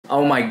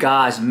Oh my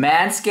gosh,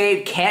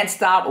 Manscaped can't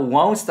stop,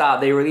 won't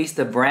stop. They released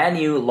the brand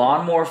new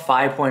Lawn Mower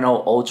 5.0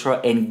 Ultra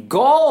in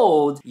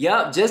gold.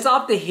 Yup, just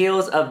off the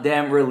heels of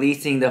them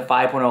releasing the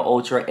 5.0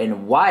 Ultra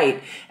in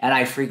white. And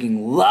I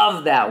freaking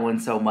love that one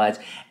so much.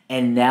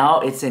 And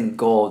now it's in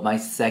gold, my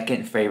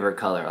second favorite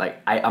color.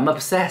 Like, I'm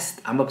obsessed.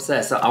 I'm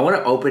obsessed. So I want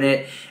to open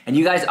it. And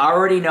you guys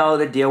already know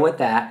the deal with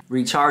that.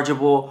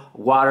 Rechargeable,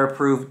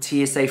 waterproof,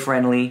 TSA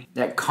friendly.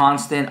 That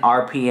constant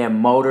RPM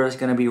motor is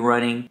going to be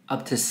running.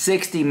 Up to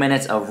 60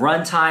 minutes of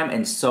runtime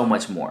and so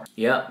much more.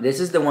 Yep, this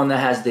is the one that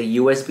has the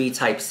USB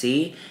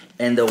Type-C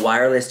and the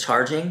wireless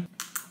charging.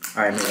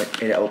 All right, let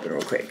me open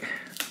real quick.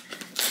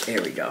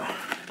 There we go.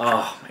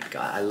 Oh my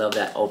God, I love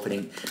that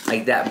opening.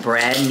 Like that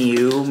brand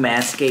new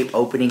Manscaped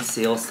opening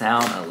seal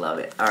sound. I love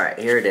it. All right,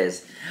 here it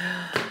is.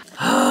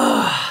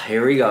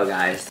 Here we go,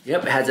 guys.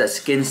 Yep, it has a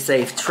skin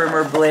safe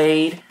trimmer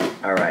blade.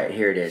 All right,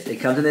 here it is. It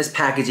comes in this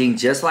packaging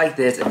just like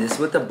this, and this is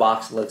what the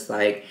box looks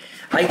like.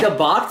 Like the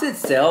box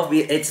itself,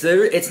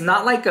 it's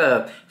not like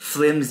a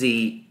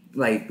flimsy,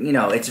 like, you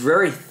know, it's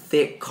very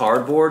thick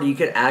cardboard. You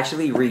could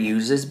actually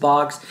reuse this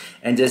box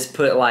and just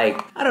put,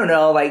 like, I don't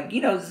know, like,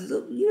 you know,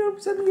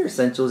 some of your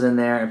essentials in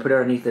there and put it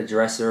underneath the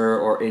dresser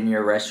or in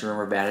your restroom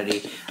or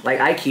vanity. Like,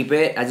 I keep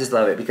it. I just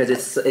love it because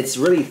it's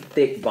really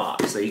thick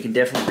box, so you can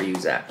definitely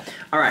reuse that.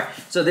 All right,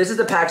 so this is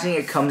the packaging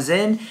it comes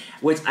in,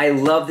 which I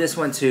love this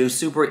one too.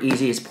 Super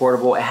easy. It's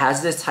portable. It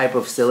has this type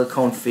of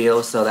silicone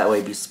feel, so that way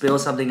if you spill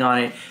something on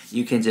it,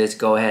 you can just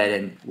go ahead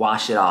and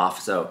wash it off.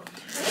 So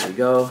there we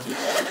go.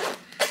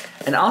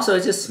 And also,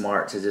 it's just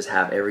smart to just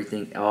have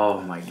everything. Oh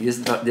my, this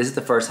is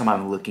the first time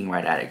I'm looking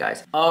right at it,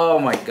 guys. Oh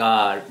my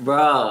God,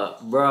 bro,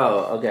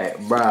 okay,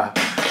 bro.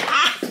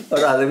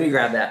 Hold on, let me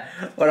grab that.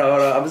 Hold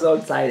on, I'm so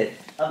excited.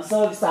 I'm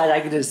so excited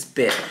I can just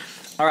spit.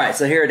 All right,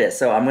 so here it is.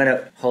 So I'm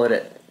gonna hold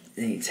it,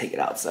 and you take it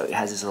out. So it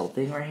has this little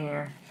thing right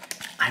here.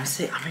 why am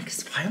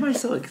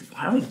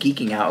I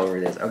geeking out over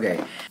this?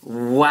 Okay.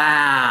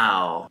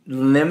 Wow.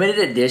 Limited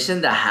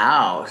edition, the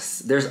house.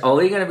 There's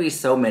only gonna be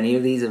so many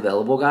of these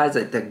available, guys.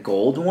 Like the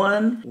gold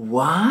one.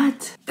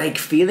 What? Like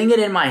feeling it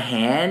in my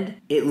hand,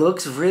 it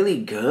looks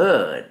really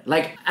good.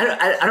 Like, I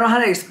don't know how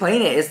to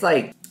explain it. It's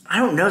like, I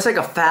don't know, it's like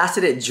a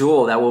faceted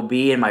jewel that will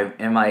be in my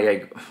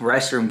like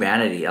restroom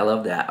vanity. I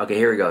love that. Okay,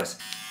 here it goes.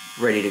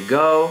 Ready to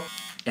go.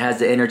 It has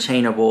the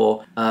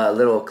interchangeable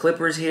little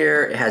clippers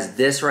here. It has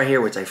this right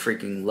here, which I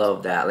freaking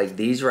love that. Like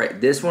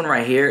this one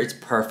right here, it's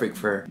perfect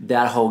for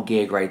that whole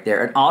gig right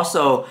there. And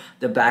also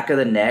the back of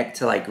the neck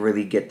to like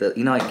really get the,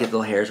 you know, like get the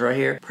hairs right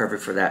here.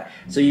 Perfect for that.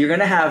 So you're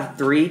gonna have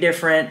three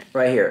different,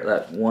 right here,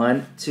 look,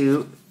 1,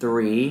 2,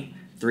 3.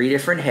 3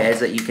 different heads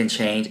that you can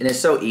change. And it's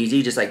so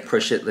easy, just like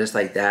push it just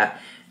like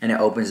that and it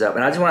opens up.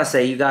 And I just wanna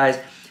say, you guys,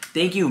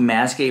 thank you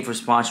Manscaped for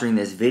sponsoring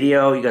this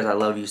video. You guys, I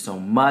love you so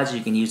much.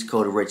 You can use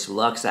code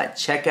RICHLUX at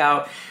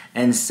checkout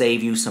and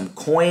save you some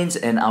coins.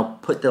 And I'll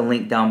put the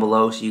link down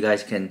below so you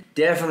guys can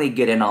definitely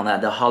get in on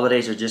that. The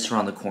holidays are just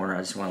around the corner. I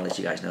just want to let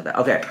you guys know that.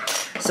 Okay,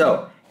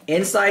 so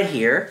inside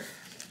here,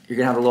 you're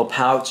gonna have a little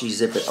pouch. You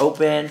zip it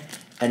open.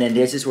 And then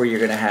this is where you're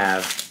gonna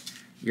have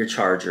your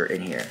charger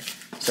in here.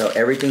 So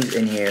everything's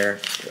in here.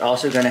 You're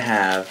also gonna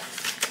have,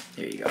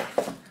 there you go,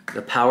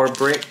 the power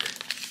brick,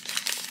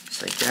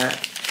 just like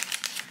that.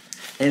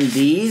 And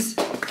these,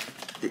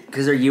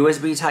 because they're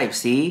USB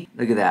Type-C,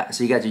 look at that.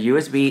 So you got your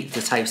USB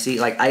to Type-C.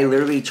 Like, I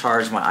literally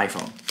charge my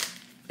iPhone.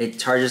 It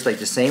charges like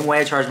the same way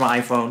I charge my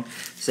iPhone,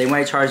 same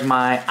way I charge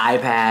my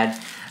iPad.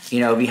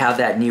 You know, we have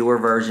that newer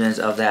versions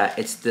of that.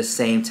 It's the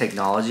same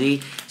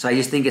technology. So I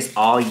just think it's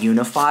all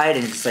unified.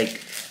 And it's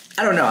like,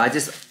 I don't know.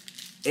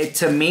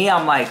 To me,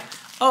 I'm like,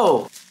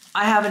 oh,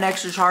 I have an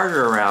extra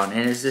charger around.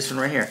 And it's this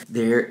one right here.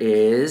 There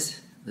is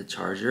the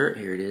charger,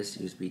 here it is,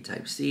 USB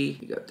Type-C,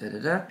 you go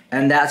da-da-da.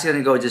 And that's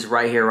gonna go just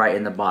right here, right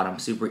in the bottom,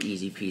 super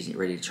easy peasy,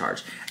 ready to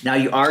charge. Now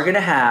you are gonna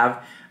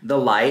have the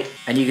light,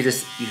 and you can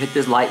just, you hit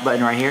this light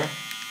button right here.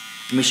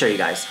 Let me show you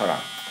guys, hold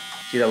on.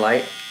 See the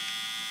light?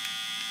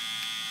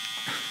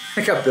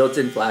 Like a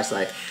built-in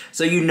flashlight.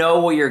 So you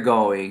know where you're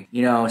going,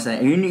 you know what I'm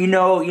saying? You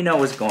know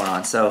what's going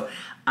on. So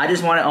I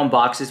just wanna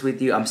unbox this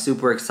with you. I'm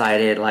super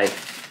excited. Like,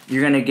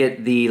 you're gonna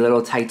get the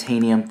little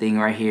titanium thing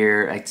right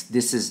here. Like,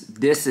 this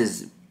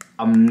is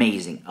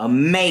amazing,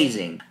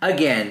 amazing.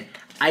 Again,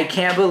 I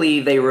can't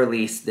believe they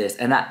released this.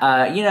 And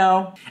you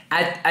know,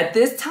 at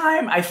this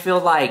time, I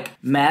feel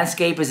like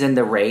Manscaped is in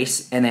the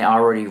race and they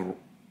already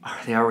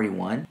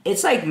won.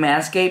 It's like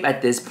Manscaped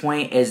at this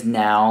point is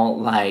now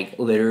like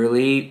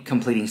literally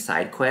completing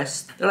side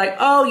quests. They're like,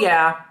 oh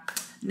yeah,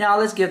 now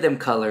let's give them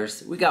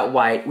colors. We got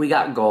white, we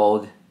got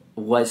gold.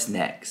 What's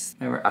next?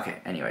 Remember?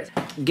 Okay, anyways.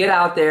 Get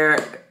out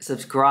there,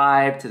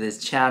 subscribe to this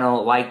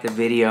channel, like the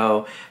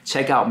video,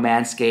 check out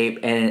Manscaped.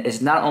 And it's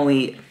not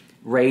only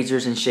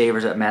razors and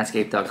shavers at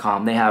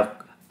manscaped.com. They have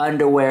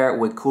underwear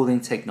with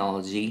cooling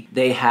technology.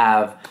 They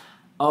have,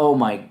 oh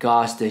my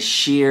gosh, the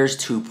Shears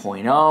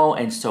 2.0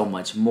 and so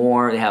much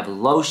more. They have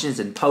lotions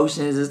and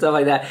potions and stuff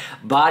like that.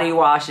 Body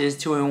washes,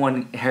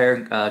 2-in-1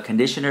 hair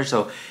conditioner.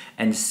 So,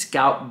 and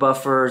scalp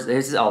buffers.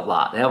 This is a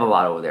lot. They have a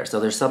lot over there. So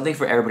there's something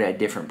for everybody at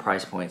different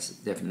price points,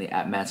 definitely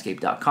at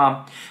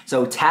manscaped.com.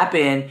 So tap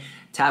in,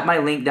 tap my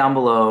link down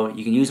below.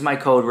 You can use my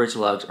code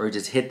RichLux or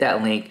just hit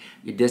that link.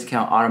 Your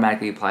discount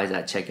automatically applies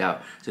at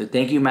checkout. So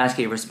thank you,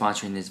 Manscaped, for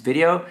sponsoring this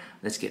video.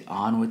 Let's get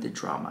on with the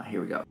drama.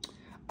 Here we go.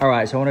 All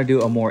right, so I want to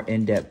do a more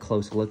in-depth,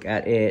 close look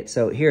at it.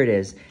 So here it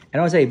is. And I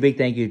want to say a big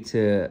thank you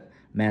to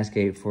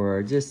Manscaped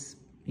for just,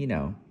 you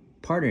know,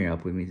 partnering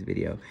up with me in this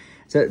video.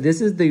 So this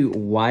is the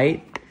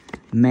white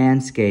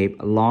Manscaped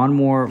Lawn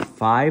Mower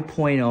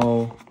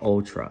 5.0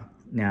 Ultra.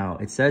 Now,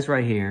 it says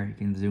right here, you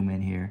can zoom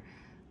in here.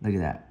 Look at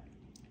that.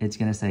 It's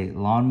going to say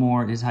Lawn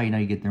Mower. This is how you know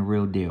you get the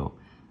real deal.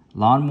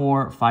 Lawn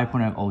Mower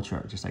 5.0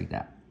 Ultra, just like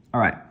that.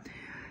 All right.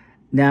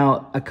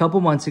 Now, a couple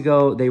months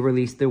ago, they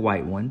released the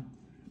white one.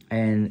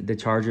 And the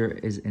charger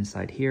is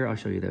inside here. I'll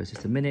show you those in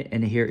just a minute.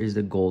 And here is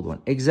the gold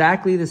one.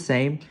 Exactly the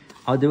same.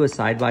 I'll do a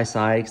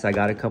side-by-side because I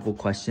got a couple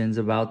questions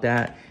about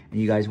that.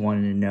 And you guys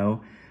wanted to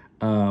know.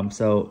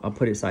 So I'll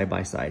put it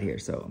side-by-side here.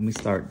 So let me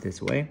start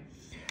this way.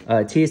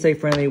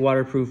 TSA-friendly,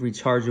 waterproof,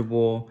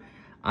 rechargeable.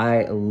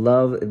 I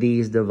love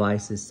these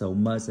devices so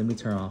much. Let me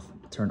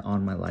turn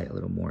on my light a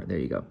little more. There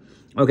you go.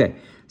 Okay.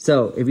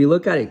 So if you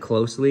look at it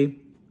closely,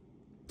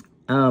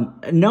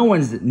 no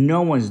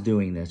one's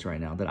doing this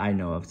right now that I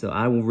know of. So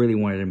I really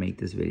wanted to make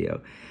this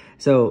video.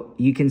 So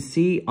you can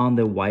see on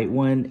the white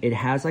one, it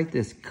has like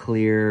this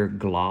clear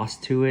gloss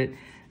to it.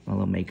 A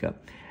little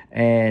makeup.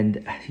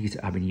 And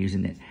I've been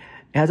using it.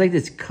 It has like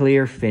this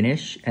clear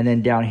finish. And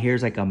then down here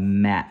is like a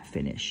matte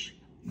finish.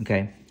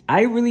 Okay.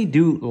 I really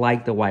do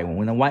like the white one.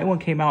 When the white one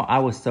came out, I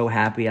was so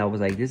happy. I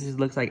was like,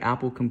 looks like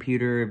Apple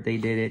computer if they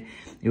did it.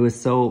 It was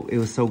so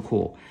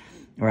cool.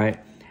 All right.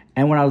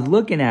 And when I was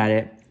looking at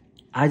it,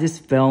 I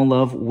just fell in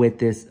love with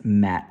this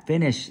matte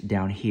finish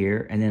down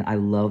here. And then I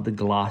love the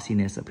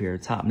glossiness up here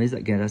at the top. And this,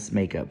 again, that's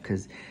makeup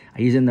because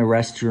I use it in the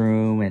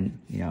restroom and,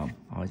 you know,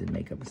 I always in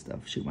makeup and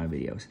stuff, shoot my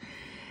videos.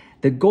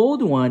 The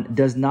gold one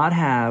does not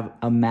have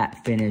a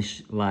matte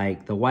finish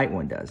like the white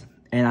one does.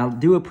 And I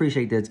do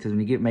appreciate this because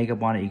when you get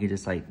makeup on it, you can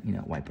just like, you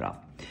know, wipe it off.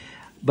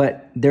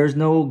 But there's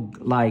no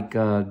like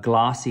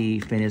glossy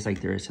finish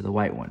like there is to the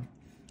white one.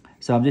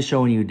 So I'm just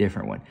showing you a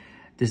different one.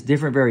 This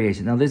different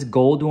variation. Now this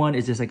gold one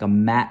is just like a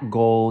matte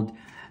gold.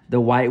 The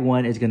white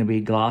one is going to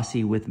be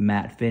glossy with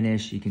matte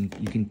finish. You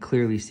can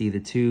clearly see the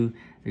two.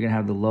 You're going to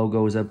have the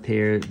logos up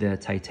here. The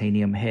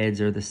titanium heads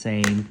are the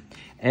same.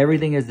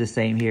 Everything is the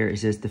same here.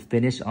 It's just the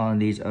finish on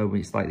these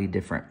are slightly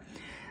different.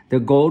 The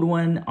gold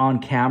one on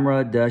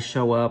camera does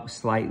show up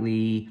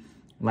slightly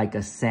like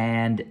a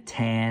sand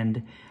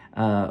tanned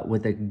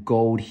with a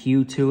gold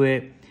hue to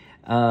it.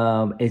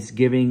 It's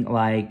giving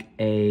like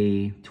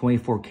a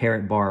 24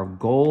 karat bar of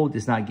gold.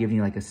 It's not giving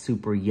like a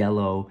super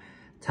yellow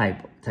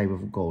type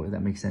of gold, if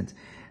that makes sense.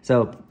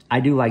 So I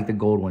do like the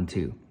gold one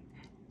too.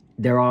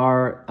 There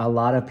are a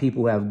lot of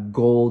people who have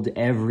gold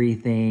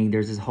everything.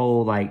 There's this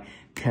whole like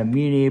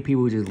community of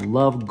people who just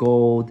love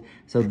gold.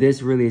 So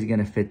this really is going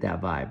to fit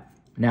that vibe.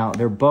 Now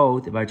they're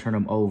both, if I turn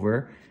them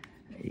over,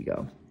 there you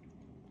go.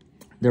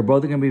 They're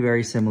both going to be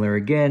very similar.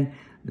 Again,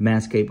 the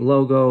Manscaped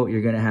logo,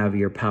 you're going to have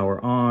your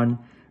power on.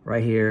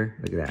 Right here,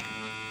 look at that.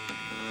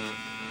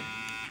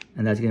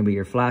 And that's gonna be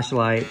your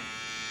flashlight.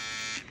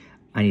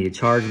 I need to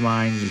charge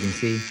mine, you can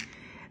see.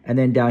 And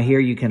then down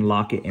here, you can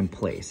lock it in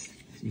place.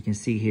 So you can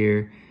see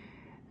here,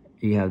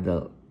 you have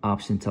the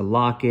option to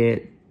lock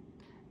it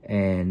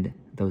and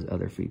those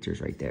other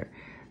features right there.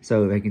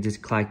 So I can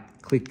just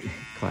click,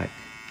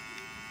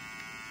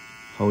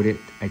 hold it.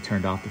 I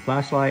turned off the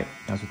flashlight.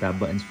 That's what that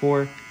button's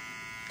for.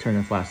 Turn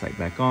the flashlight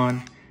back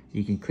on.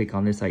 You can click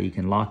on this side, you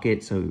can lock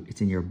it so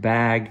it's in your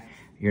bag.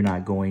 You're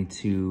not going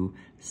to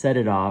set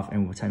it off,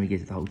 and by the time you get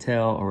to the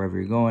hotel or wherever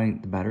you're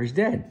going, the battery's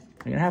dead.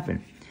 Not gonna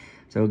happen.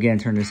 So again,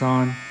 turn this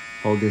on,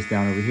 hold this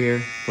down over here,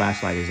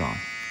 flashlight is on.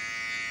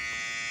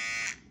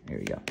 There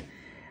you go.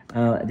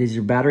 This is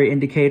your battery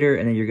indicator,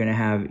 and then you're gonna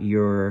have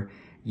your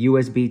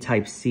USB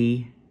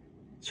Type-C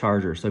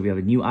charger. So if you have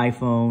a new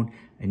iPhone,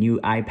 a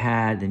new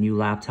iPad, the new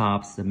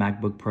laptops, the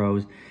MacBook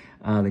Pros,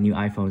 the new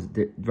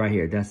iPhones, right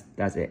here,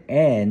 that's it.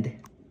 And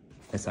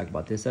let's talk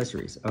about the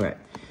accessories. All right.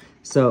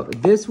 So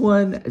this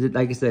one,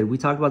 like I said, we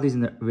talked about these in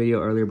the video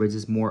earlier, but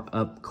just more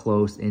up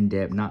close, in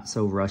depth, not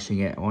so rushing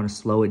it. I want to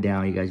slow it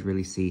down. You guys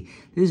really see.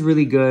 This is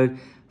really good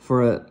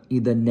for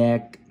the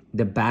neck,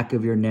 the back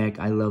of your neck.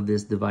 I love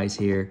this device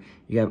here.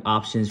 You have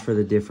options for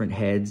the different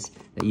heads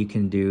that you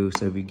can do.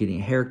 So if you're getting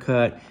a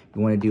haircut,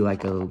 you want to do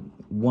like a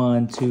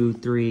 1, 2,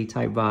 3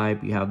 type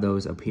vibe, you have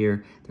those up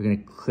here. They're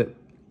going to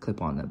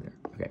clip on them there.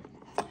 Okay.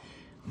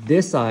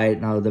 This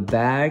side, now the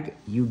bag,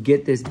 you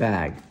get this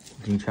bag.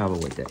 You can travel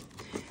with it.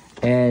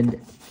 And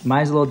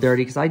mine's a little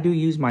dirty because I do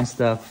use my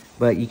stuff,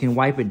 but you can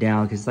wipe it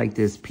down because it's like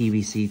this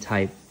PVC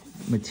type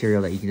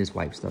material that you can just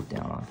wipe stuff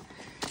down on.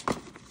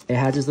 It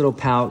has this little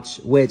pouch,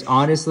 which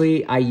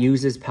honestly, I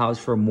use this pouch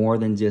for more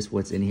than just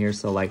what's in here.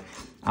 So like,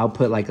 I'll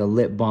put like a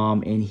lip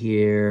balm in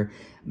here,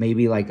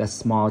 maybe like a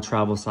small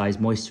travel size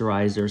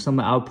moisturizer or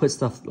something. I'll put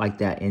stuff like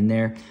that in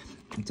there.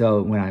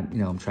 So when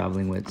I'm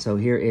traveling with. So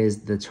here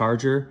is the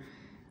charger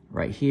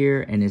right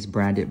here, and it's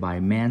branded by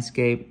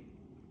MANSCAPED.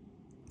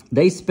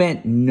 They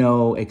spent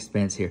no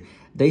expense here.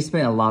 They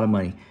spent a lot of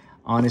money.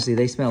 Honestly,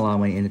 they spent a lot of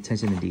money in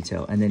attention to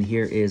detail. And then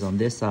here is on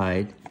this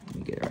side, let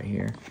me get it right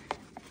here.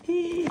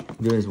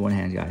 Do this one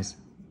hand, guys.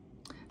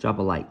 Drop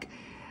a like.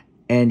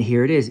 And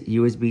here it is,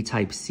 USB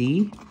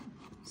Type-C.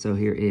 So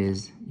here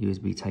is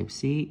USB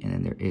Type-C, and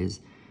then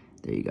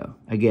there you go.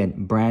 Again,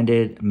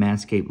 branded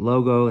MANSCAPED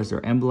logo is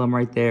their emblem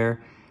right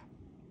there.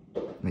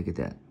 Look at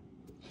that.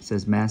 It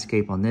says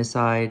MANSCAPED on this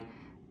side.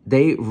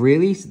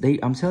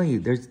 I'm telling you,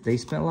 they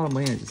spent a lot of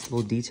money on just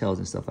little details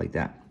and stuff like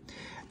that.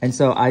 And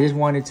so I just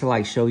wanted to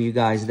like show you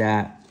guys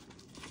that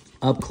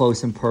up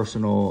close and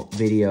personal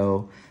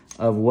video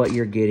of what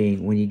you're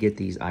getting when you get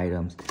these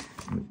items.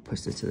 Let me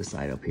push this to the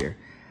side up here.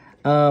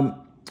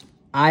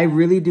 I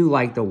really do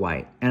like the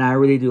white, and I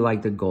really do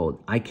like the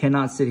gold. I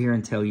cannot sit here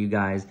and tell you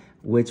guys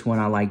which one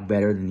I like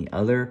better than the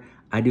other.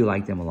 I do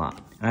like them a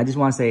lot. And I just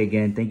want to say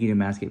again, thank you to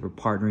MANSCAPED for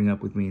partnering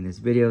up with me in this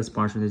video,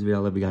 sponsoring this video.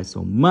 I love you guys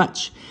so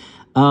much.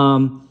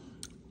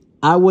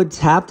 I would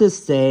have to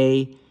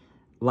say,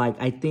 like,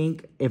 I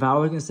think if I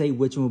was going to say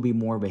which one would be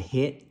more of a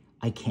hit,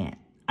 I can't.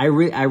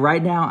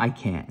 Right now, I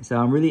can't. So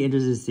I'm really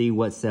interested to see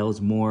what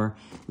sells more.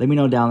 Let me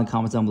know down in the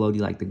comments down below. Do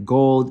you like the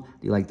gold? Do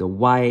you like the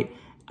white?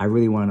 I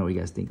really want to know what you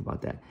guys think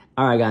about that.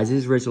 All right, guys, this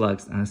is Rich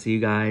Lux, and I'll see you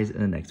guys in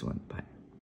the next one. Bye.